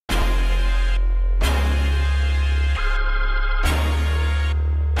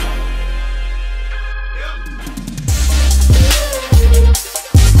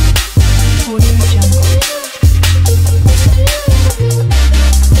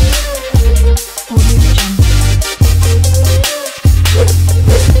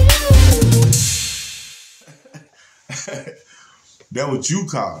what you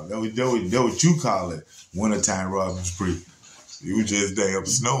call it. That what you call it. Wintertime robbing spree. It was just damn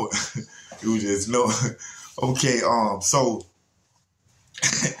snowing. It was just snowing. Okay, so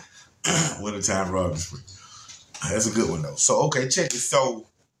wintertime robbing spree. That's a good one though. So okay, check it. So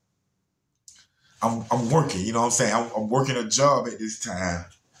I'm working. You know what I'm saying? I'm working a job at this time,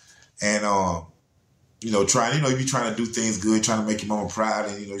 and trying. You be trying to do things good, trying to make your mama proud,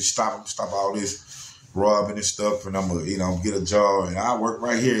 and stop all this robbing and stuff. And I'm gonna get a job, and I work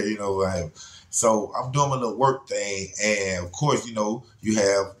right here. So I'm doing my little work thing, and of course, you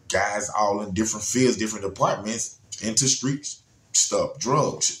have guys all in different fields, different departments, into street stuff,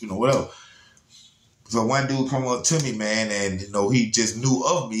 drugs, whatever. So one dude come up to me, man, and he just knew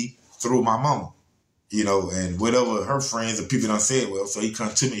of me through my mama, and whatever her friends and people done said, well, so he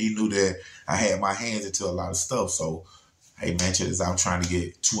come to me, he knew that I had my hands into a lot of stuff. So, hey man, check this out, I'm trying to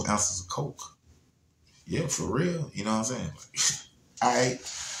get 2 ounces of coke. Yeah, for real, you know what I'm saying? All right.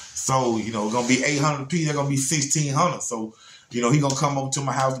 So, it's going to be 800 apiece. They're going to be 1,600. So, he going to come over to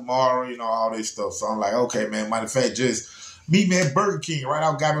my house tomorrow, all this stuff. So, I'm like, okay, man, matter of fact, just meet me at Burger King right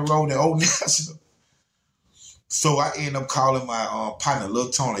out Gabby Road in Old National. So, I end up calling my partner, Lil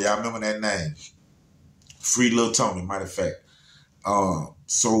Tony. Y'all remember that name? Free Lil Tony, matter of fact. I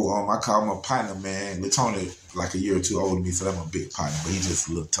called my partner, man. Lil Tony, like a year or two older than me, so that's my big partner, but he just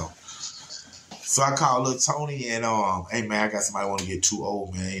Lil Tony. So I called Lil Tony and, hey man, I got somebody want to get too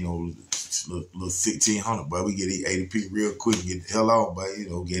old, man. Little 1,600, but we get 80p real quick and get the hell on, but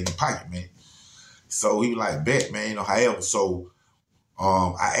get in the pocket, man. So he was like, bet, man, however. So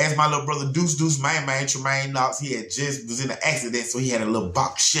I asked my little brother Deuce, man, Tremaine Knox. He had just was in an accident, so he had a little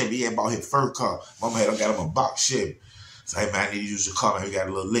box Chevy. He had bought his first car. Mama had got him a box Chevy. So hey man, I need to use your car, man. We got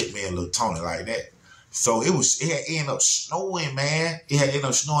a little lit man, Lil Tony like that. So it had ended up snowing, man. It had ended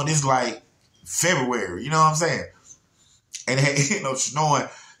up snowing. This like February, you know what I'm saying? And it had ended up snowing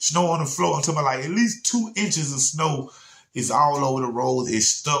on the floor. I'm talking about like at least 2 inches of snow is all over the road. It's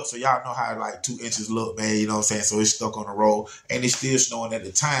stuck. So y'all know how like 2 inches look, man. You know what I'm saying? So it's stuck on the road. And it's still snowing at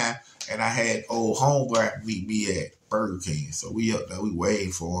the time. And I had old homeboy meet me at Burger King. So we up there, we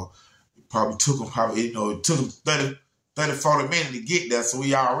waiting for him. It took him 30, 40 minutes to get there. So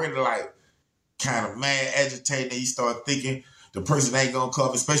we already like kind of mad, agitated. And you start thinking the person ain't gonna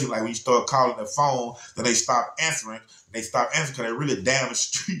come, especially like when you start calling the phone, then they stop answering. They stop answering because they're really down the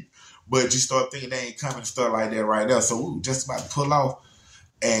street. But you start thinking they ain't coming and stuff like that right there. So we were just about to pull off,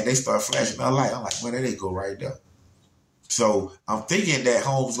 and they start flashing the light. I'm like, where did they go right there? So I'm thinking that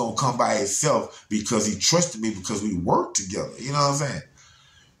Holmes gonna come by himself because he trusted me because we worked together. You know what I'm saying?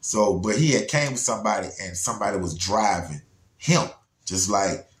 So, but he had came with somebody, and somebody was driving him, just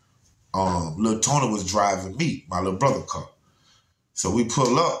like Lil Tony was driving me, my little brother car. So we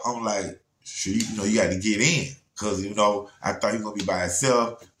pull up. I'm like, sure, you got to get in. Because, I thought he was going to be by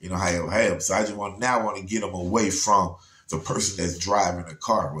himself, however. So I just want to get him away from the person that's driving the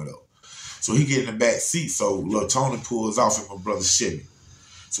car with him. So he get in the back seat. So Lil Tony pulls off in my brother's Chevy.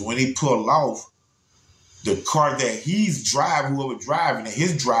 So when he pulled off, the car that he's driving, whoever driving it,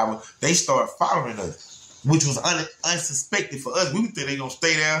 his driver, they start following us, which was unsuspected for us. We would think they going to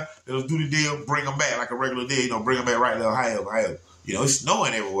stay there, they'll do the deal, bring them back like a regular deal, bring them back right there, however. It's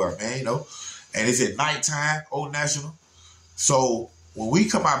snowing everywhere, man, And it's at nighttime, Old National. So when we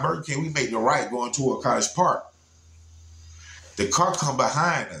come out Burger King, we make the right going toward College Park. The car come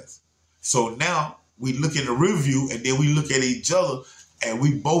behind us. So now we look in the rear view and then we look at each other and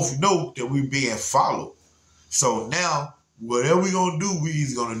we both know that we're being followed. So now whatever we gonna do, we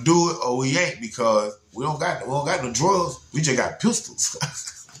either gonna do it or we ain't because we don't got no drugs. We just got pistols.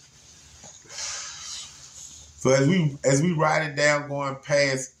 So as we riding down going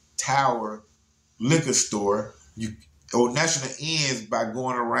past Tower liquor store, Old National ends by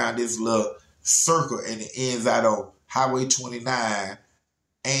going around this little circle and it ends out on Highway 29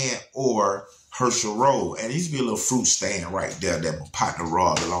 and or Herschel Road. And there used to be a little fruit stand right there that my partner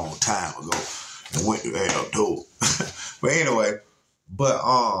robbed a long time ago and went to that door. But anyway,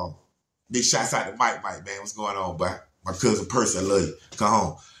 big shots out to Mike, man. What's going on, boy? My cousin Percy, I love you. Come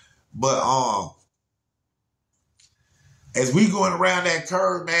home. But as we going around that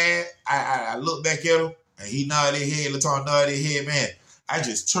curve, man, I look back at him, and he nodded his head, Laton nodded his head, man. I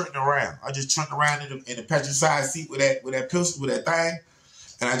just turned around. I just turned around in the passenger side seat with that pistol, with that thing,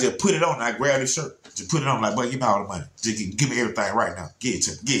 and I just put it on. And I grabbed his shirt, just put it on, like, boy, give me all the money. Just give me everything right now. Get it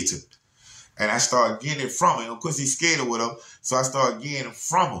to me. And I started getting it from him. Of course, he's scared with him, so I started getting it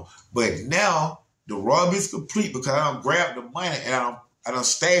from him. But now the rob is complete because I done grabbed the money and I done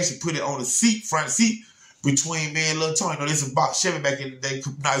stashed and put it on the seat, front seat, between me and Lil Tony. This is box Chevy back in the day.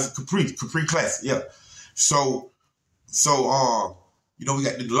 No, it's a Capri Classic, yeah. So you know, we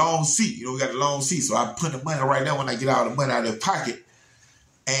got the long seat. You know, we got the long seat. So I put the money right there when I get all the money out of the pocket.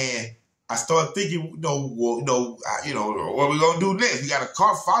 And I started thinking, what we gonna do next? We got a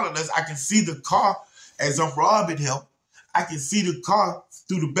car following us. I can see the car as I'm robbing him. I can see the car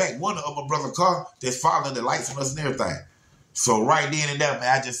through the back window of my brother's car that's following the lights on us and everything. So right then and there, man,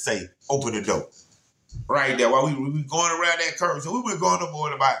 I just say, open the door. Right there, while we going around that curve. So we were going no more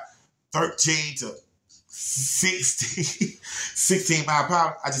than about 13 to 16 mile per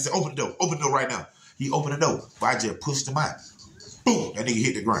hour. I just said, open the door right now. He opened the door, but I just pushed him out. Boom, that nigga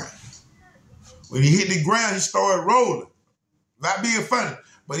hit the ground. When he hit the ground, he started rolling. Not being funny,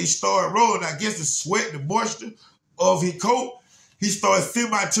 but he started rolling. I guess the sweat, the moisture of his coat, he started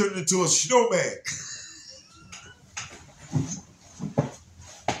semi-turning into a snowman.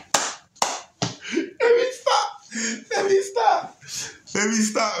 Let me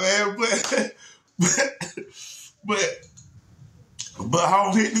stop, man. But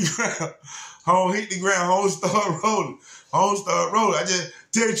Home hit the ground. Home started rolling. I just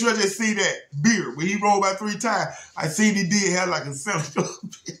tell you, I just see that beard. When he rolled about 3 times, I seen he did have like a $7 bill.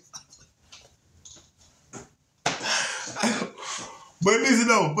 But listen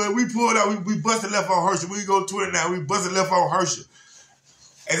though, but we pulled out, we busted left on Herschel. We go Twitter now, we busted left on Herschel.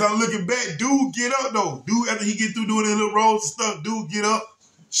 As I'm looking back, dude get up though. Dude, after he get through doing his little rolls and stuff, dude get up,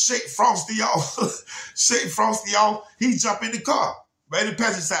 shake Frosty off. He jump in the car, right in the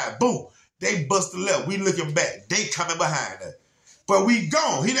passenger side, boom. They bust the left. We looking back. They coming behind us. But we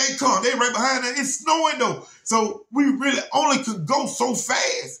gone. He ain't come. They right behind us. It's snowing though. So we really only could go so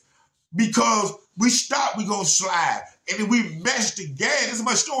fast because we stopped, we gonna slide. And then we mashed the gas. There's so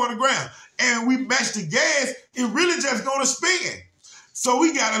much snow on the ground. And we mashed the gas, it really just gonna spin. So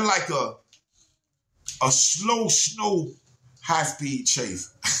we got it like a slow snow high-speed chase.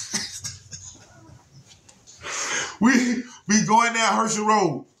 we going down Herschel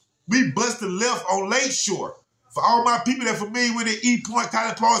Road. We busted left on Lakeshore. For all my people that are familiar with the E Point,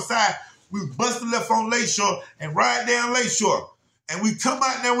 College Park side, we busted left on Lakeshore and ride down Lakeshore. And we come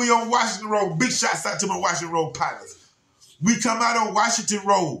out now, we on Washington Road. Big shots out to my Washington Road pilots. We come out on Washington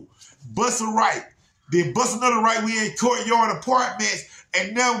Road, bust a right. Then bust another right, we in Courtyard Apartments,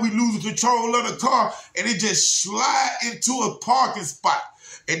 and now we lose control of the car, and it just slide into a parking spot.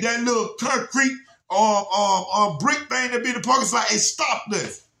 And that little concrete brick thing that be in the parking spot, it stopped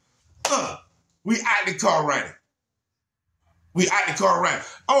us. We out the car running.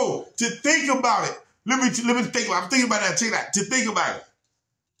 Oh, to think about it, let me think about it. I'm thinking about that. Check it out. To think about it,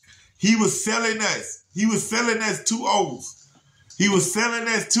 he was selling us 2 O's.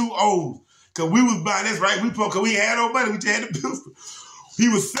 Because we was buying this, right? Because we had no money. We just had the pistol. He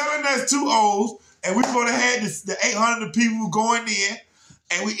was selling us 2 O's, and we would have had the 800 people going in,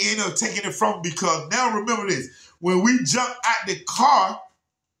 and we ended up taking it from him because now remember this. When we jump out the car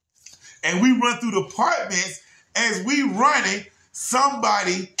and we run through the apartments, as we running,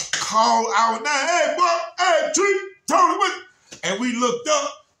 somebody called our name. Hey, boy, hey, Tree, Tony, what? And we looked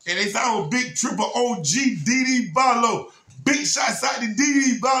up, and they saw a big triple OG DD Barlow. Big shots out to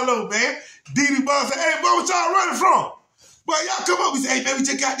DD Barlow, man. DD Barlow said, hey, boy, what y'all running from? Boy, y'all come up. We said, hey, man, we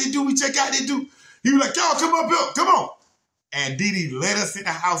check out this dude. He was like, y'all come up here. Come on. And DD let us in the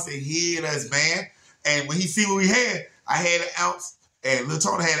house and hid us, man. And when he see what we had, I had an ounce, and Lil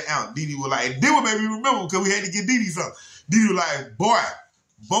Tony had an ounce. DD was like, and then what made me remember, because we had to get DD something. DD was like, boy,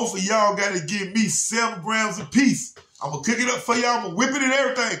 both of y'all got to give me 7 grams apiece. I'm going to cook it up for y'all. I'm going to whip it and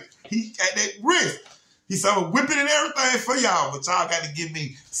everything. He at that wrist. He said, I'm whipping and everything for y'all, but y'all got to give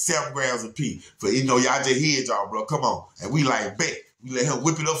me 7 grams apiece. For, y'all just hid y'all, bro. Come on. And we like, bet. We let him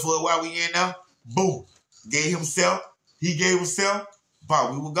whip it up for a while we in now. Boom. Gave himself. He gave himself.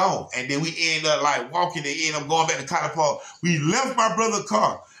 But we were gone. And then we ended up like walking and ended up going back to College Park. We left my brother's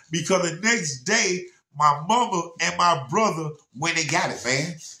car because the next day, my mama and my brother went and got it,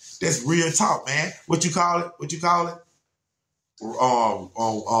 man. That's real talk, man. What you call it?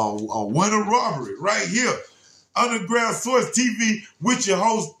 Winter Robbery, right here. Underground Source TV with your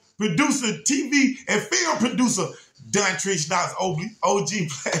host, producer, TV, and film producer, Don Trish Knox, OG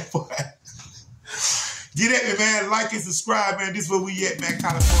platform. Get at me, man. Like and subscribe, man. This is where we at, man.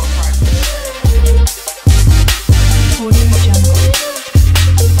 College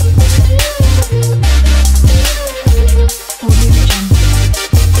Park.